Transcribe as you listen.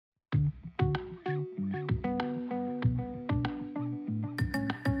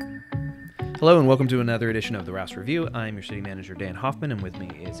Hello and welcome to another edition of the Rouss-review. I'm your city manager, Dan Hoffman, and with me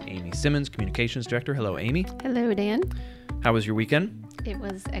is Amy Simmons, communications director. Hello, Amy. Hello, Dan. How was your weekend? It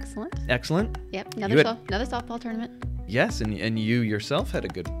was excellent. Excellent. Yep, another softball tournament. Yes, and you yourself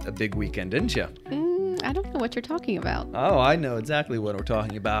had a big weekend, didn't you? I don't know what you're talking about. Oh, I know exactly what we're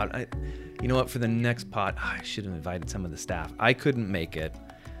talking about. You know what? For the next pod, I should have invited some of the staff. I couldn't make it,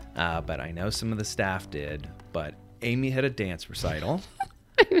 but I know some of the staff did. But Amy had a dance recital.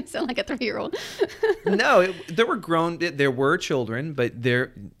 You sound like a 3-year-old. No, there were children, but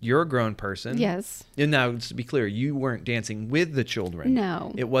you're a grown person. Yes. And now, to be clear, you weren't dancing with the children.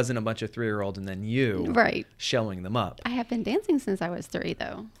 No. It wasn't a bunch of 3-year-olds and then you showing them up. I have been dancing since I was 3,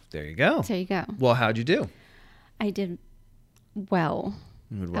 though. There you go. There you go. Well, how'd you do? I did well.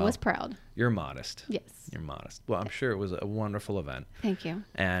 I was proud. You're modest. Yes. You're modest. Well, I'm sure it was a wonderful event. Thank you.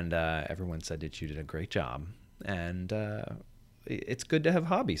 And everyone said that you did a great job. And it's good to have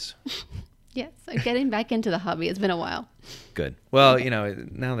hobbies. Yes. Getting back into the hobby. It's been a while. Good. Well,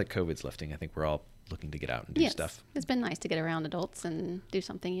 now that COVID's lifting, I think we're all looking to get out and do stuff. It's been nice to get around adults and do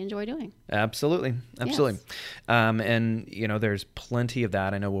something you enjoy doing. Absolutely. Absolutely. Yes. And, there's plenty of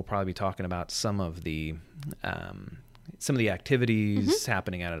that. I know we'll probably be talking about some of the activities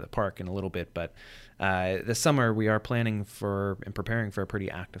happening out of the park in a little bit. But this summer, we are planning for and preparing for a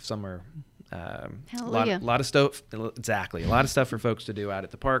pretty active summer. Hallelujah. Lot of stuff. Exactly. A lot of stuff for folks to do out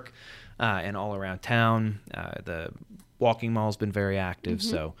at the park and all around town. The walking mall's been very active,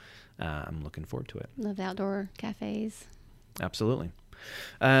 so I'm looking forward to it. Love outdoor cafes. Absolutely.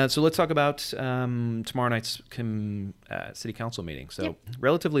 So let's talk about tomorrow night's city council meeting. So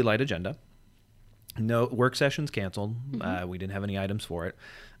relatively light agenda. No work sessions canceled. We didn't have any items for it.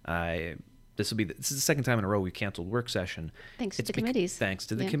 This is the second time in a row we've canceled work session. Thanks to the committees. Thanks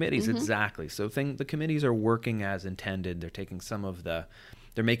to the committees, exactly. So the committees are working as intended. They're taking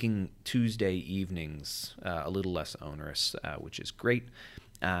they're making Tuesday evenings a little less onerous, which is great,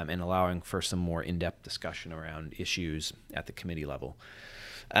 and allowing for some more in-depth discussion around issues at the committee level.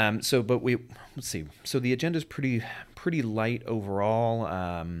 Let's see. So the agenda is pretty light overall.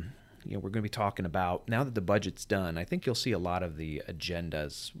 We're going to be talking about, now that the budget's done, I think you'll see a lot of the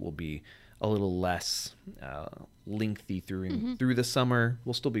agendas will be a little less lengthy through the summer.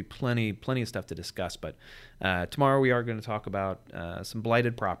 We'll still be plenty of stuff to discuss, but tomorrow we are going to talk about some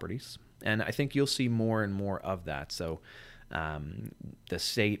blighted properties, and I think you'll see more and more of that. So the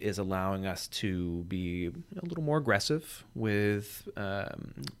state is allowing us to be a little more aggressive with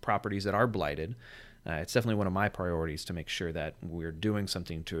properties that are blighted. It's definitely one of my priorities to make sure that we're doing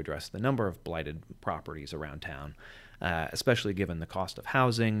something to address the number of blighted properties around town, especially given the cost of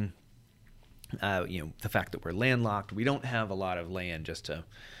housing. The fact that we're landlocked, we don't have a lot of land just to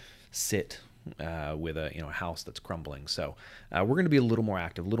sit with a house that's crumbling. So we're going to be a little more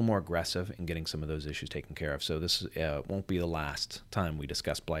active, a little more aggressive in getting some of those issues taken care of. So this won't be the last time we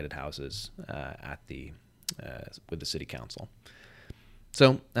discuss blighted houses with the city council.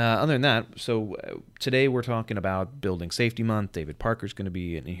 So other than that, today we're talking about Building Safety Month. David Parker's going to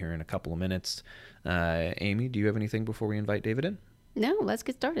be in here in a couple of minutes. Amy, do you have anything before we invite David in? No, let's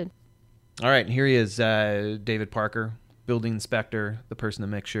get started. All right, here he is, David Parker, building inspector, the person that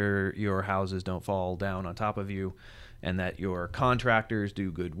makes sure your houses don't fall down on top of you and that your contractors do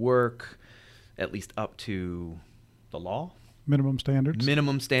good work, at least up to the law. Minimum standards.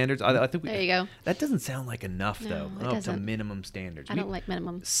 I think there you go. That doesn't sound like enough, though. It up doesn't. to minimum standards. I don't like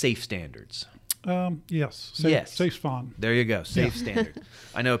minimum. Safe standards. Yes. Yes. Safe's fine. There you go. Safe standard.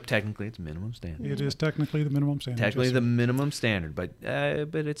 I know technically it's minimum standard. It is technically the minimum standard. Technically the minimum standard, but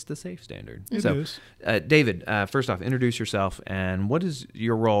it's the safe standard. It is. David, first off, introduce yourself and what is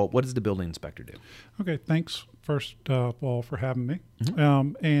your role? What does the building inspector do? Okay. Thanks, first of all, for having me.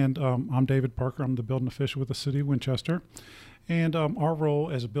 I'm David Parker. I'm the building official with the city of Winchester. And our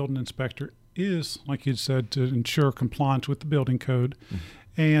role as a building inspector is, like you said, to ensure compliance with the building code.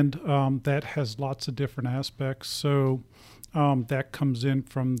 And that has lots of different aspects. So that comes in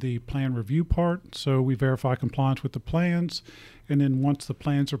from the plan review part. So we verify compliance with the plans. And then once the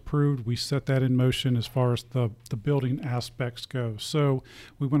plans are approved, we set that in motion as far as the building aspects go. So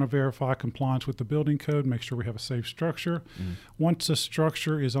we want to verify compliance with the building code, make sure we have a safe structure. Once the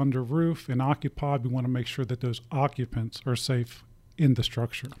structure is under roof and occupied, we want to make sure that those occupants are safe in the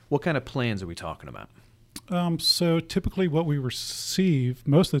structure. What kind of plans are we talking about? So typically what we receive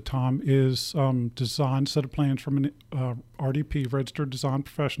most of the time is design set of plans from an RDP, Registered Design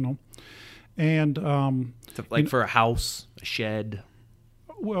Professional. And for a house, a shed,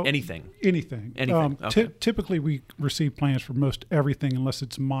 anything. Okay. Typically we receive plans for most everything unless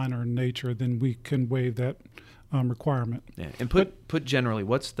it's minor in nature, then we can waive that requirement. Yeah. And put generally,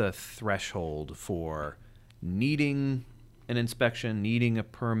 what's the threshold for needing an inspection, needing a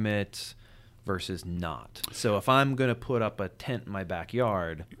permit versus not? So if I'm going to put up a tent in my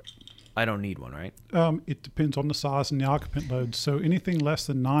backyard, I don't need one, right? It depends on the size and the occupant load. So anything less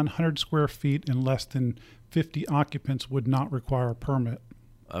than 900 square feet and less than 50 occupants would not require a permit.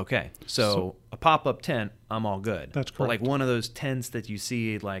 Okay. So a pop-up tent, I'm all good. That's But correct. like one of those tents that you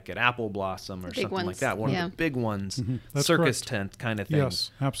see like at Apple Blossom or big something like ones. that, one Yeah. of the big ones, That's circus correct. tent kind of thing.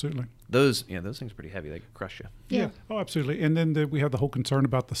 Yes, absolutely. Those things are pretty heavy. They could crush you. Yeah. Oh, absolutely. And then we have the whole concern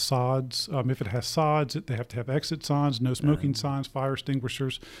about the sods. If it has sods, they have to have exit signs, no smoking signs, fire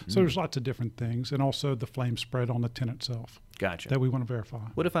extinguishers. So there's lots of different things. And also the flame spread on the tent itself Gotcha. that we want to verify.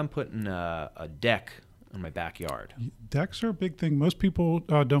 What if I'm putting a deck in my backyard? Decks are a big thing. Most people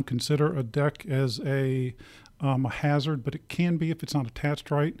don't consider a deck as a hazard, but it can be if it's not attached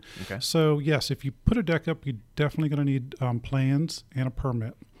right. Okay. So, yes, if you put a deck up, you're definitely going to need plans and a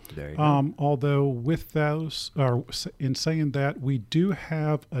permit. There you go. Although with those, or in saying that, we do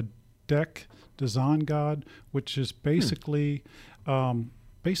have a deck design guide, which is basically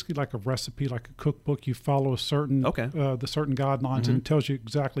basically like a recipe, like a cookbook. You follow a certain the certain guidelines, and it tells you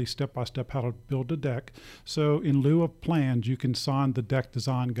exactly step by step how to build a deck. So in lieu of plans, you can sign the deck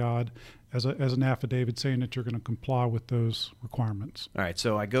design guide as an affidavit saying that you're going to comply with those requirements. All right.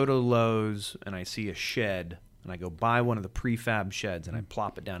 So I go to Lowe's and I see a shed, and I go buy one of the prefab sheds and I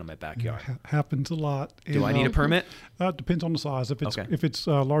plop it down in my backyard. Happens a lot. Do I need a permit? Depends on the size. If it's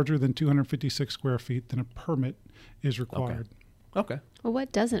larger than 256 square feet, then a permit is required. Okay. Well,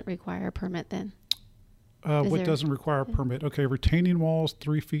 what doesn't require a permit then? What doesn't require a permit? Okay, retaining walls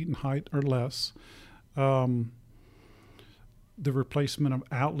 3 feet in height or less. The replacement of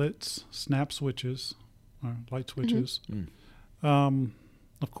outlets, snap switches, light switches.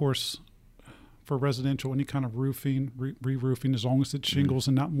 Of course, for residential, any kind of roofing, re-roofing, as long as it's shingles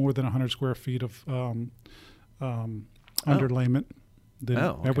and not more than 100 square feet of underlayment, then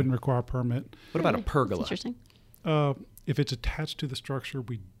that wouldn't require a permit. What about a That's pergola? interesting. If it's attached to the structure,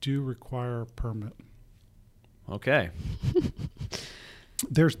 we do require a permit. Okay.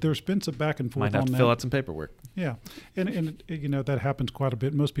 There's been some back and forth Might have on to that. fill out some paperwork. Yeah, and you know that happens quite a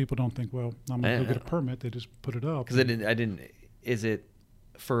bit. Most people don't think, well, I'm going to go get a permit. They just put it up. Because I didn't. Is it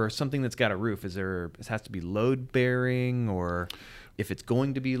for something that's got a roof? It has to be load bearing, or if it's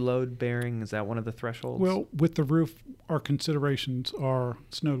going to be load bearing, is that one of the thresholds? Well, with the roof, our considerations are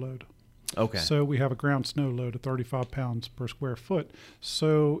snow load. Okay. So we have a ground snow load of 35 pounds per square foot.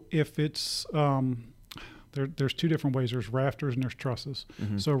 So if it's there's two different ways. There's rafters and there's trusses.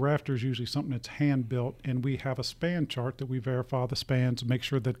 So rafter is usually something that's hand built, and we have a span chart that we verify the spans and make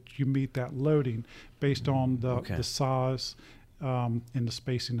sure that you meet that loading based on the size and the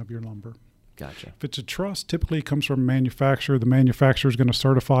spacing of your lumber. Gotcha. If it's a truss, typically it comes from a manufacturer. The manufacturer is going to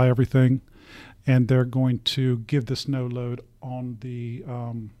certify everything, and they're going to give the snow load on the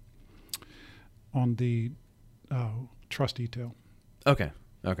truss detail. Okay.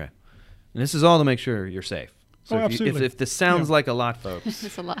 And this is all to make sure you're safe. So absolutely. if this sounds like a lot, folks,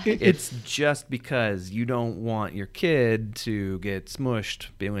 It's a lot. it's just because you don't want your kid to get smushed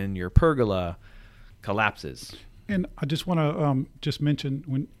when your pergola collapses. And I just want to just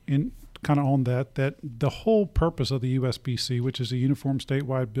mention on that the whole purpose of the USBC, which is a Uniform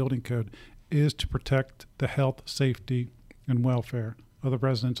Statewide Building Code, is to protect the health, safety, and welfare of the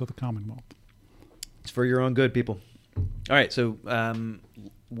residents of the Commonwealth. It's for your own good, people. All right, so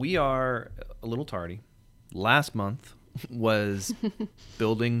we are a little tardy. Last month was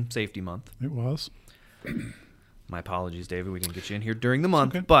Building Safety Month. It was. My apologies, David. We didn't get you in here during the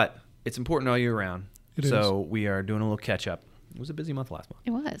month, okay. but it's important all year round. It so we are doing a little catch up. It was a busy month last month.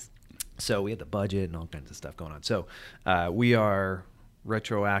 It was. So we had the budget and all kinds of stuff going on. So we are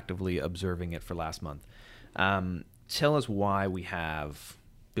retroactively observing it for last month. Tell us why we have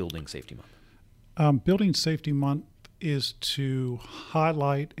Building Safety Month. Building Safety Month is to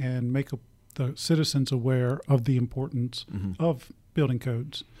highlight and make the citizens aware of the importance of building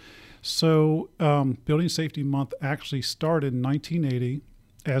codes. So Building Safety Month actually started in 1980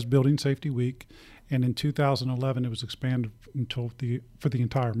 as Building Safety Week, and in 2011 it was expanded for the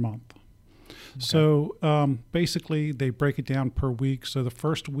entire month. Okay. So basically they break it down per week. So the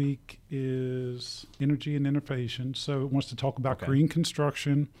first week is energy and innovation. So it wants to talk about green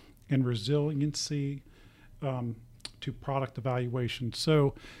construction and resiliency to product evaluation.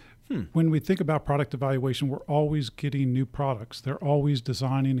 So when we think about product evaluation, we're always getting new products. They're always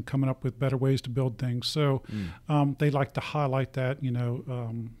designing and coming up with better ways to build things. So they like to highlight that,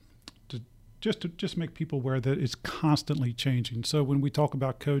 just to make people aware that it's constantly changing. So when we talk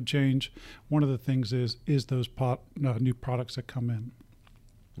about code change, one of the things is those new products that come in.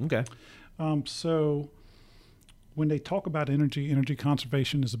 Okay. So when they talk about energy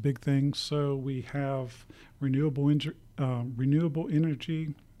conservation is a big thing. So we have renewable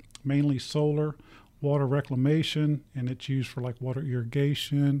energy, mainly solar, water reclamation, and it's used for like water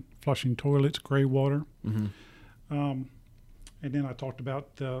irrigation, flushing toilets, gray water. Mm-hmm. And then I talked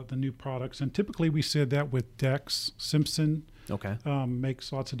about the new products, and typically we said that with decks. Simpson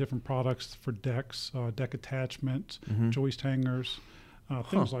makes lots of different products for decks, deck attachments, joist hangers,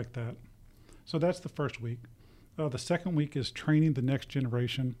 things like that. So that's the first week. The second week is training the next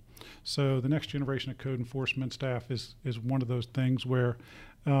generation. So the next generation of code enforcement staff is one of those things where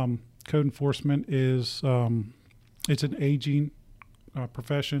code enforcement is it's an aging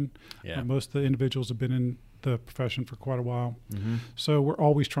profession. Yeah. Most of the individuals have been in the profession for quite a while. Mm-hmm. So we're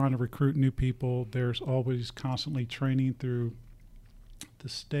always trying to recruit new people. There's always constantly training through the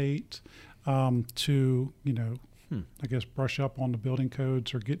state to, I guess, brush up on the building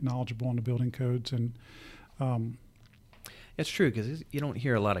codes or get knowledgeable on the building codes. And it's true, because you don't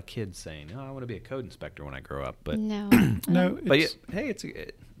hear a lot of kids saying, "Oh, I want to be a code inspector when I grow up." But No. no, but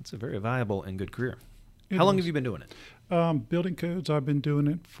it's a very viable and good career. How long have you been doing it? Building codes, I've been doing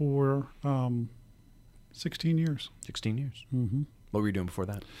it for 16 years. 16 years. Mm-hmm. What were you doing before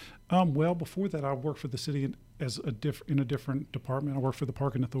that? Well, before that, I worked for the city in a different department. I worked for the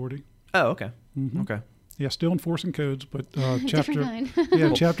Parking Authority. Oh, okay. Mm-hmm. Okay. Yeah, still enforcing codes, but chapter Different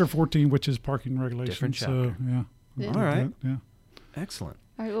kind. chapter 14, which is parking regulations. Different chapter. So Yeah. All right. Yeah. Excellent.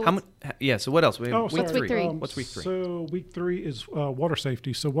 All right, well, How many? So what else? Sorry. Week three. What's week 3? So week 3 is water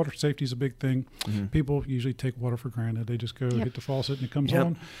safety. So water safety is a big thing. Mm-hmm. People usually take water for granted. They just go hit the faucet and it comes Yep.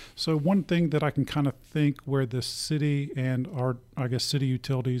 on. So one thing that I can kind of think where the city and city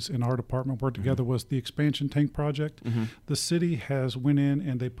utilities and our department worked together was the expansion tank project. Mm-hmm. The city has went in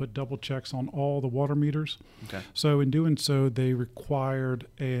and they put double checks on all the water meters. Okay. So in doing so, they required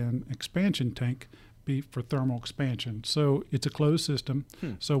an expansion tank for thermal expansion. So it's a closed system.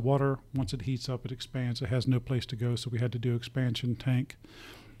 So water, once it heats up, it expands. It has no place to go. So we had to do expansion tank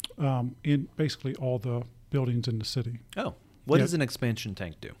in basically all the buildings in the city. Oh, what does an expansion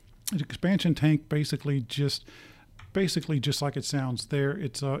tank do? An expansion tank basically just like it sounds.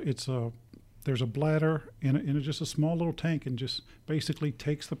 There's a bladder in just a small little tank, and just basically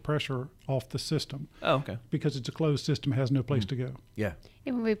takes the pressure off the system. Oh, okay. Because it's a closed system, it has no place to go. Yeah.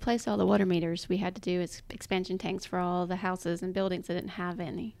 And when we replaced all the water meters, we had to do expansion tanks for all the houses and buildings that didn't have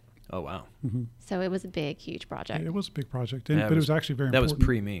any. Oh, wow. Mm-hmm. So it was a big, huge project. It was a big project, but it was actually very that important. was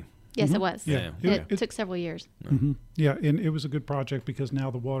pre-me. Yes, Mhm. it was. Yeah. And it took several years. Mm-hmm. Yeah, and it was a good project because now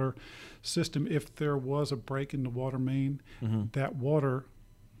the water system, if there was a break in the water main, that water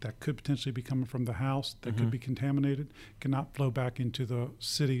that could potentially be coming from the house that could be contaminated cannot flow back into the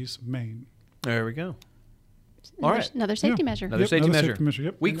city's main. There we go. Another, right. another safety measure. Another safety measure.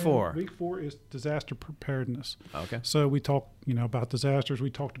 Yep. Week And then 4. Week 4 is disaster preparedness. Okay. So we talked, about disasters. We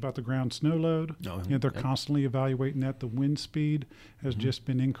talked about the ground snow load. Oh, They're constantly evaluating that. The wind speed has just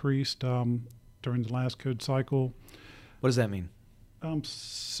been increased during the last code cycle. What does that mean?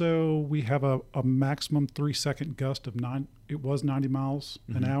 So we have a maximum 3-second gust of 90 miles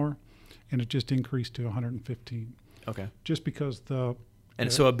an hour, and it just increased to 115. Okay. Just because so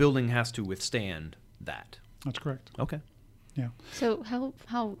a building has to withstand that. That's correct. Okay. Yeah. So how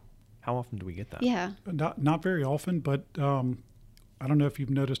How often do we get that? yeah. Not very often, but I don't know if you've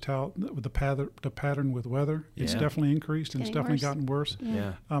noticed how the pattern with weather, it's Yeah. definitely increased and it's Getting definitely worse. gotten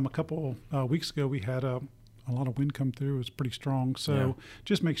worse. Yeah. A couple weeks ago, we had a lot of wind come through. It was pretty strong. So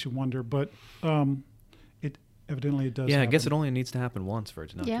just makes you wonder, but it evidently it does Yeah, I happen. guess it only needs to happen once for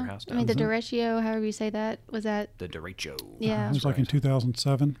it to knock your Yeah. house I down. mean, the derecho, however you say that, was that The derecho. Yeah. It was like in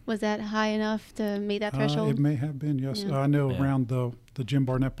 2007. was that high enough to meet that It threshold? may have been, yes. Yeah. I know Yeah. around the Jim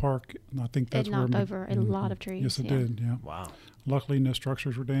Barnett Park, and I think that's It where knocked over a lot of trees. Yes, it yeah. did. Yeah. Wow. Luckily, no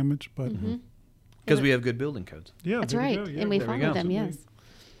structures were damaged, but Because we have good building codes. yeah, That's there we right. go. Yeah, And we there we follow go. them, yes.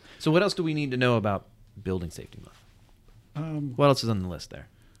 So what else do we need to know about Building Safety Month? What else is on the list there?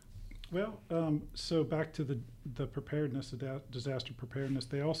 Well, so back to the preparedness, the disaster preparedness,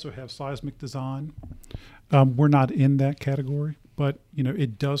 they also have seismic design. We're not in that category, but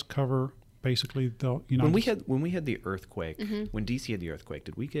it does cover basically the When we had the earthquake, when DC had the earthquake,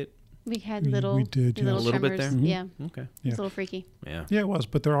 did we get We had We little, did, yeah. little A little bit tremors. there? Yeah. okay? It was Yeah. a little freaky. Yeah. Yeah, it was,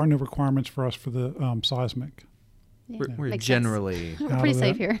 but there are no requirements for us for the seismic. Yeah. We're Makes sense. generally We're Out pretty of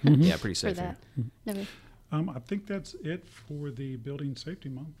safe that. here yeah pretty for safe here. that. No, I think that's it for the Building Safety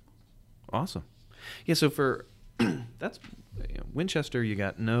Month. Awesome. Yeah. So for that's Winchester, you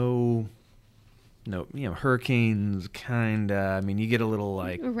got no no, hurricanes kind of. I mean, you get a little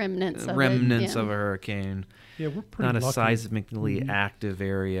like remnants of a hurricane. Yeah, we're pretty not lucky. a seismically active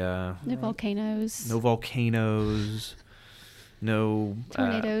area. No volcanoes. No volcanoes. No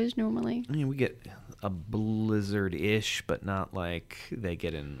Tornadoes normally. I mean, we get a blizzard-ish, but not like they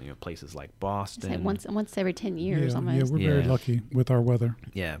get in places like Boston. It's like once every 10 years Yeah, almost. we're very lucky with our weather.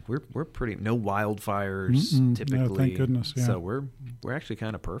 Yeah, we're pretty no wildfires typically. No, thank goodness. Yeah. So we're actually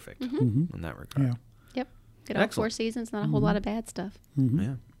kind of perfect in that regard. Yeah. Yep. Good all 4 Excellent. seasons, not a whole lot of bad stuff.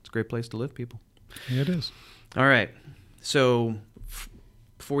 Yeah, it's a great place to live, people. Yeah, it is. All right. So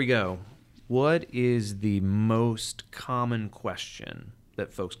before we go, what is the most common question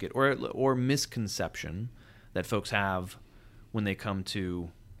that folks get, or misconception that folks have when they come to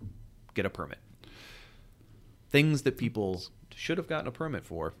get a permit? Things that people should have gotten a permit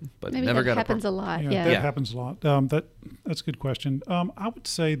for, but Maybe never that got a happens permit. a lot. That Yeah. happens a lot. That's a good question. I would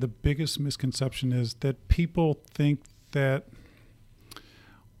say the biggest misconception is that people think that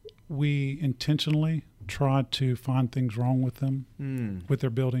we intentionally try to find things wrong with them, with their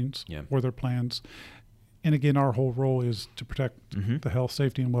buildings or their plans. And again, our whole role is to protect the health,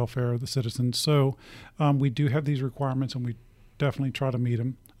 safety, and welfare of the citizens. So we do have these requirements, and we definitely try to meet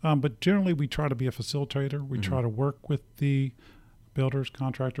them. But generally, we try to be a facilitator. We try to work with the builders,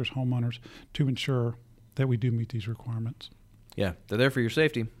 contractors, homeowners to ensure that we do meet these requirements. Yeah, they're there for your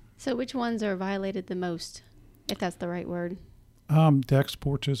safety. So which ones are violated the most, if that's the right word? Decks,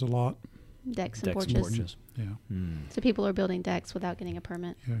 porches, a lot. Decks and porches. Yeah. So people are building decks without getting a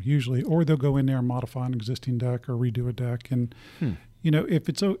permit. Yeah, usually, or they'll go in there and modify an existing deck or redo a deck. And if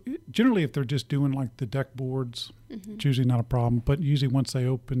it's generally if they're just doing like the deck boards, it's usually not a problem. But usually once they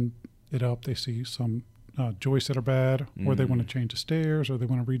open it up, they see some joists that are bad, or they want to change the stairs, or they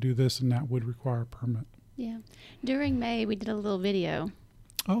want to redo this, and that would require a permit. Yeah. During May, we did a little video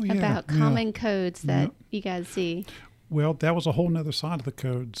Yeah. about common codes that you guys see. Well, that was a whole nother side of the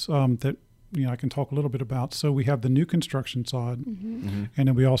codes that I can talk a little bit about. So we have the new construction side, and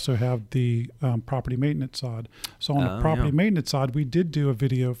then we also have the property maintenance side. So on the property maintenance side, we did do a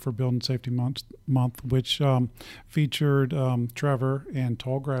video for Building Safety Month, which featured Trevor and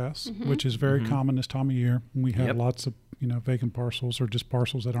tall grass, which is very common this time of year. We have lots of vacant parcels or just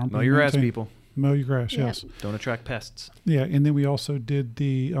parcels that aren't Mow being your grass, maintained. people. Mow your grass, Yep. yes. Don't attract pests. Yeah, and then we also did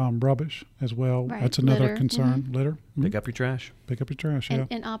the rubbish as well. Right, That's another litter. concern. Litter. Pick up your trash. Pick up your trash, And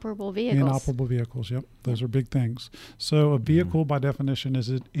yeah. inoperable vehicles. Inoperable vehicles, yep. Those are big things. So a vehicle, by definition,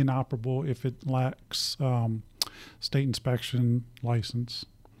 is inoperable if it lacks state inspection license,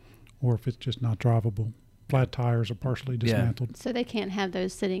 or if it's just not drivable. Flat tires are partially dismantled. So they can't have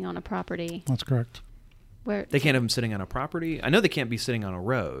those sitting on a property That's correct. where They can't have them sitting on a property. I know they can't be sitting on a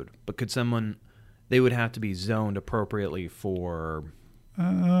road, but could someone? They would have to be zoned appropriately for.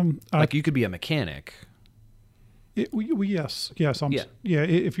 Like you could be a mechanic. Yes. Yeah.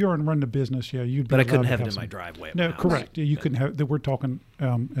 If you're running a business, you'd be. But I couldn't allowed to have it in some. my driveway. of No, my house. correct. Yeah, you couldn't have. We're talking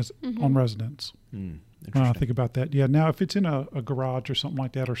as on residents. Interesting. Think about that. Yeah. Now, if it's in a garage or something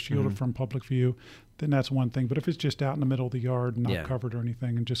like that, or shielded from public view, then that's one thing. But if it's just out in the middle of the yard, and not covered or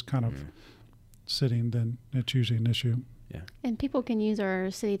anything, and just kind of sitting, then it's usually an issue. Yeah. And people can use our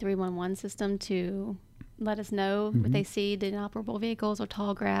City 311 system to let us know if they see the inoperable vehicles or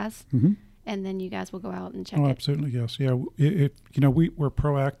tall grass, and then you guys will go out and check Oh, it. absolutely, yes. Yeah, we're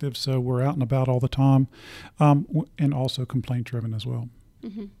proactive, so we're out and about all the time, and also complaint-driven as well.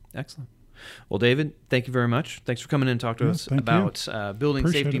 Excellent. Well, David, thank you very much. Thanks for coming in and talking to us thank about Building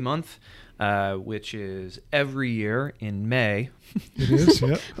Appreciate Safety it. Month, which is every year in May. It is,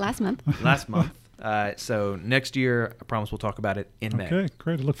 yeah. Last month. Last month. So next year, I promise we'll talk about it in May. Okay,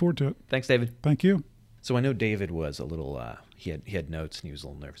 great. I look forward to it. Thanks, David. Thank you. So I know David was a little, he had notes and he was a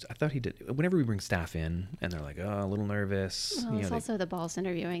little nervous. I thought he did, whenever we bring staff in and they're like, oh, a little nervous. Well, it's also the boss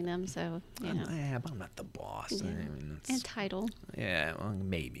interviewing them, so, Yeah, but I'm not the boss. Yeah. I mean, that's, And title. yeah, well,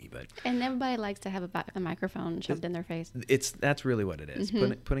 maybe, but And everybody likes to have a microphone shoved in their face. that's really what it is.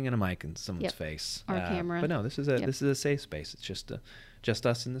 Putting in a mic in someone's Yep. face. Or camera. But no, this is a safe space. It's just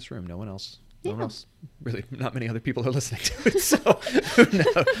us in this room. No one else. No one Yeah. else. Really, not many other people are listening to it. So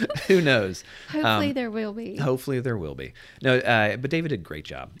who knows? Hopefully there will be. Hopefully there will be. No, but David did a great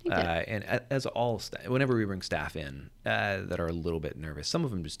job. He did. And as all staff, whenever we bring staff in that are a little bit nervous, some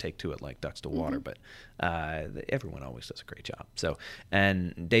of them just take to it like ducks to water. But everyone always does a great job. So,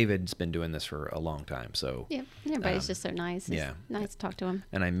 and David's been doing this for a long time. So Yeah, everybody's just so nice. It's yeah. nice to talk to them.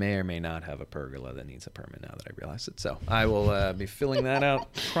 and I may or may not have a pergola that needs a permit now that I realize it. So I will be filling that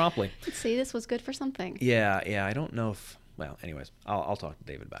out promptly. See, this was good for something. Yeah. I don't know if. Well, anyways, I'll talk to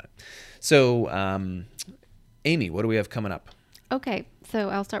David about it. So, Amy, what do we have coming up? Okay, so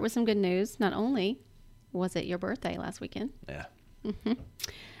I'll start with some good news. Not only was it your birthday last weekend. Yeah.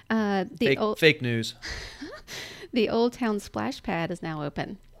 Fake news. The Old Town Splash Pad is now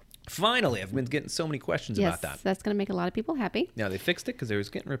open. Finally, I've been getting so many questions about that. Yes, that's going to make a lot of people happy. Yeah, they fixed it because it was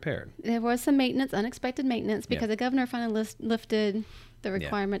getting repaired. There was some maintenance, unexpected maintenance, because the governor finally lifted the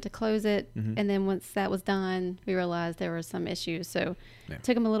requirement to close it. Mm-hmm. And then once that was done, we realized there were some issues. So it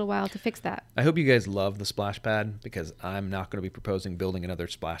took them a little while to fix that. I hope you guys love the splash pad, because I'm not going to be proposing building another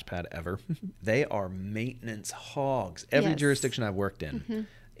splash pad ever. They are maintenance hogs. Every jurisdiction I've worked in,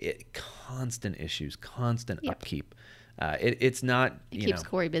 constant issues, constant upkeep. It's not, It keeps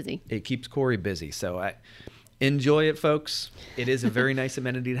Corey busy. It keeps Corey busy. So enjoy it, folks. It is a very nice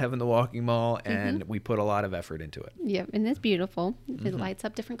amenity to have in the walking mall, and we put a lot of effort into it. Yeah, and it's beautiful. It lights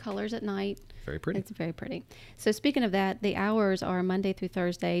up different colors at night. Very pretty. It's very pretty. So speaking of that, the hours are Monday through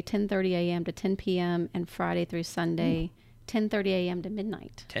Thursday, 10:30 a.m. to 10 p.m., and Friday through Sunday, 10:30 a.m. to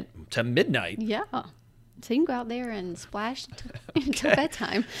midnight. 10 to midnight? Yeah. So you can go out there and splash until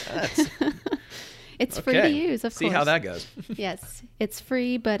bedtime. It's free to use, of course. See how that goes. Yes, it's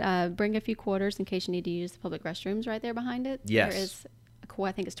free, but bring a few quarters in case you need to use the public restrooms right there behind it. Yes. There is,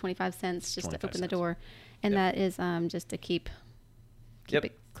 I think it's 25 cents just to open 25 the door. And that is just to keep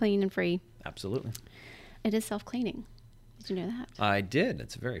it clean and free. Absolutely. It is self-cleaning. Did you know that? I did.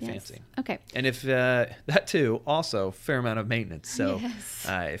 It's very fancy. Okay. And if that too, also fair amount of maintenance. So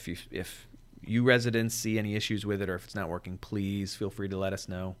if you residents see any issues with it, or if it's not working, please feel free to let us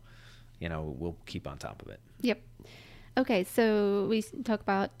know. We'll keep on top of it. Yep. Okay, so we talked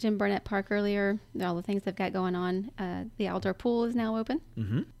about Jim Burnett Park earlier, all the things they've got going on. The outdoor pool is now open.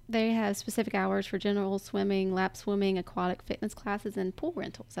 Mm-hmm. They have specific hours for general swimming, lap swimming, aquatic fitness classes, and pool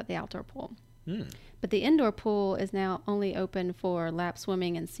rentals at the outdoor pool. But the indoor pool is now only open for lap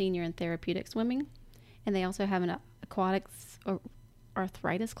swimming and senior and therapeutic swimming. And they also have an aquatics or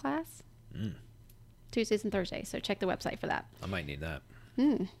arthritis class Tuesdays and Thursdays. So check the website for that. I might need that.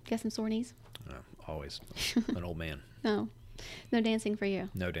 Get some sore knees? Always. An old man. No dancing for you.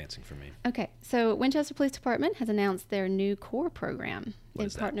 No dancing for me. Okay, so Winchester Police Department has announced their new CORE program in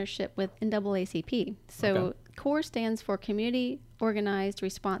partnership with NAACP. So CORE stands for Community Organized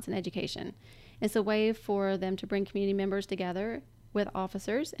Response and Education. It's a way for them to bring community members together with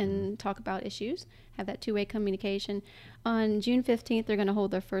officers and talk about issues, have that two-way communication. On June 15th, they're going to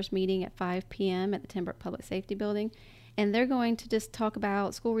hold their first meeting at 5 p.m. at the Timbrook Public Safety Building. And they're going to just talk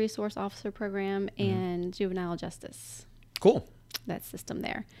about school resource officer program and juvenile justice. Cool. That system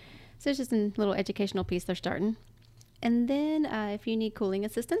there. So it's just a little educational piece they're starting. And then if you need cooling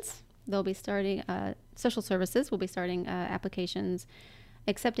assistance, they'll be starting, social services will be starting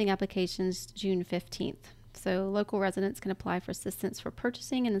accepting applications June 15th. So local residents can apply for assistance for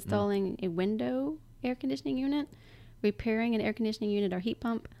purchasing and installing a window air conditioning unit, repairing an air conditioning unit or heat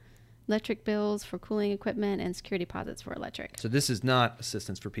pump, electric bills for cooling equipment, and security deposits for electric. So this is not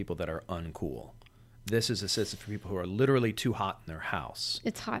assistance for people that are uncool. This is assistance for people who are literally too hot in their house.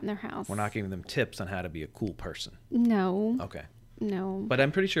 It's hot in their house. We're not giving them tips on how to be a cool person. No. Okay. No. But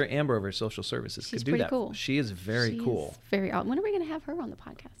I'm pretty sure Amber over Social Services could do that. She's pretty cool. She is very cool. Very odd. When are we going to have her on the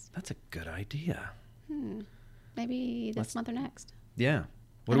podcast? That's a good idea. Maybe this month or next. Yeah.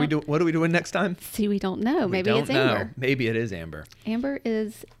 What are we doing next time? See, we don't know. Maybe it's Amber. Maybe it is Amber. Amber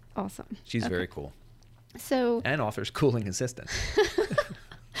is awesome. She's very cool. So and offers cooling assistance.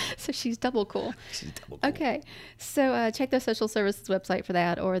 So she's double cool. She's double cool. Okay. So check the social services website for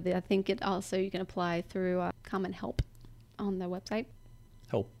that, or I think it also you can apply through Common Help on the website.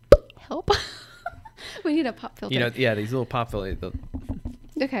 Help. We need a pop filter. These little pop filters.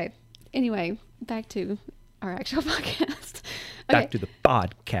 Okay. Anyway, back to our actual podcast. Back to the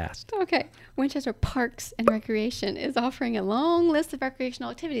podcast. Okay. Winchester Parks and Recreation is offering a long list of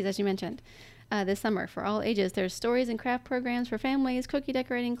recreational activities, as you mentioned, this summer for all ages. There's stories and craft programs for families, cookie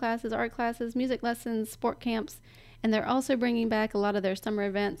decorating classes, art classes, music lessons, sport camps, and they're also bringing back a lot of their summer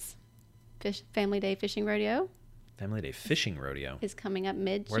events. Family Day Fishing Rodeo. Family Day Fishing Rodeo is coming up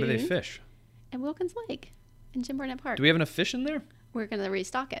mid-June. Where do they fish? At Wilkins Lake in Jim Burnett Park. Do we have enough fish in there? We're going to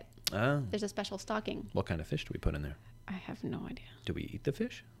restock it. Oh. There's a special stocking. What kind of fish do we put in there? I have no idea. Do we eat the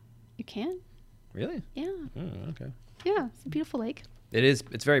fish? You can. Really? Yeah. Oh, okay. Yeah, it's a beautiful lake. It is.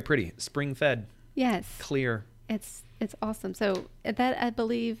 It's very pretty. Spring fed. Yes. Clear. It's awesome. So that, I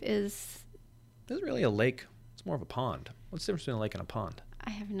believe, is... This is really a lake. It's more of a pond. What's the difference between a lake and a pond?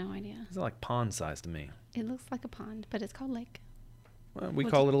 I have no idea. It's like pond size to me. It looks like a pond, but it's called lake. Well, we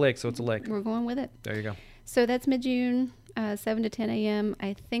call it a lake, so it's a lake. We're going with it. There you go. So that's mid-June, 7 to 10 a.m.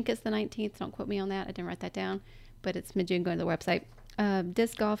 I think it's the 19th. Don't quote me on that. I didn't write that down. But it's mid-June. Go to the website.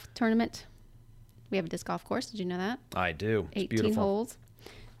 Disc golf tournament We have a disc golf course. Did you know that? I do. It's 18 beautiful. holes.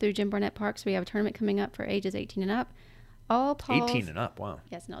 Through Jim Barnett Parks, we have a tournament coming up for ages 18 and up. All Paws. 18 and up, wow.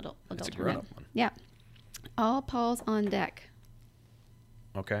 Yes, an adult It's a tournament. grown-up one. Yeah. All Paws on deck.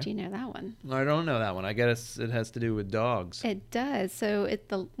 Okay. Do you know that one? I don't know that one. I guess it has to do with dogs. It does. So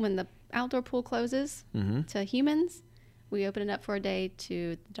when the outdoor pool closes Mm-hmm. to humans, we open it up for a day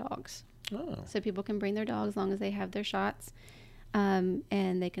to the dogs. Oh, So people can bring their dogs as long as they have their shots, and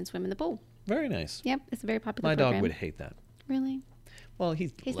they can swim in the pool. very nice. Yep, it's a very popular My program. dog would hate that. Really? Well,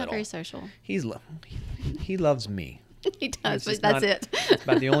 he's He's little. not very social. He loves me. He does, He's but just that's it. It's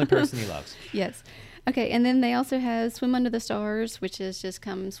about the only person he loves. Yes. Okay, and then they also have Swim Under the Stars, which is just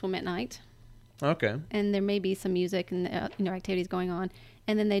come swim at night. Okay. And there may be some music and activities going on.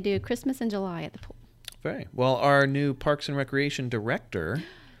 And then they do Christmas in July at the pool. Very well. Our new Parks and Recreation director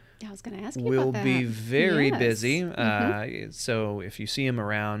I was going to ask you will about that. be very Yes. busy. So if you see him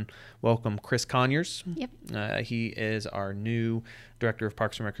around, welcome Chris Conyers. Yep. He is our new director of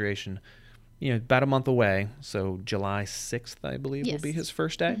Parks and Recreation. About a month away. So July 6th, I believe, will be Yes. his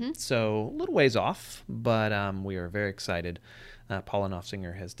first day. So a little ways off, but we are very excited. Paula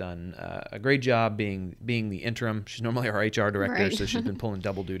Knopfsinger has done a great job being the interim. She's normally our HR director, Right. so she's been pulling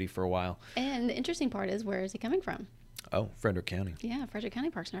double duty for a while. And the interesting part is, where is he coming from? Oh, Frederick County. Yeah, Frederick County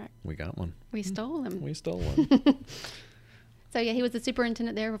Parks and Rec. We got one. We stole him. We stole one. So, yeah, he was the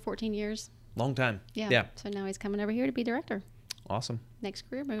superintendent there for 14 years. Long time. Yeah. So now he's coming over here to be director. Awesome. Next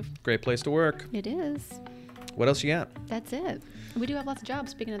career move. Great place to work. It is. What else you got? That's it. We do have lots of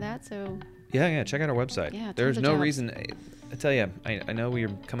jobs, speaking of that, so Yeah. Check out our website. Yeah, tons There's of no jobs. reason. I tell you, I know we're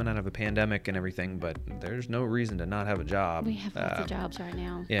coming out of a pandemic and everything, but there's no reason to not have a job. we have lots of jobs right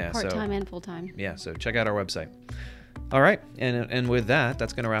now. yeah, so- Part-time and full-time. Yeah, so check out our website. All right, and with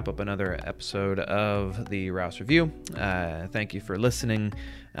that's going to wrap up another episode of the Rouse Review. Thank you for listening.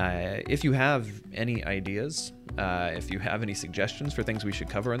 If you have any ideas, if you have any suggestions for things we should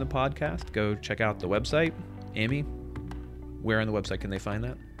cover in the podcast, go check out the website. Amy, where on the website can they find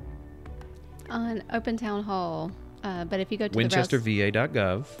that? On Open Town Hall. But if you go to the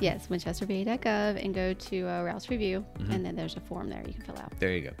winchesterva.gov. Yes, winchesterva.gov, and go to rouss-review, and then there's a form there you can fill out.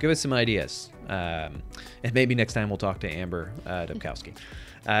 There you go. Give us some ideas. And maybe next time we'll talk to Amber Dubkowski.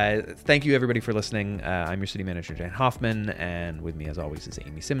 Thank you, everybody, for listening. I'm your city manager, Jan Hoffman, and with me, as always, is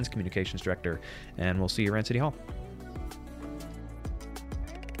Amy Simmons, Communications Director, and we'll see you around City Hall.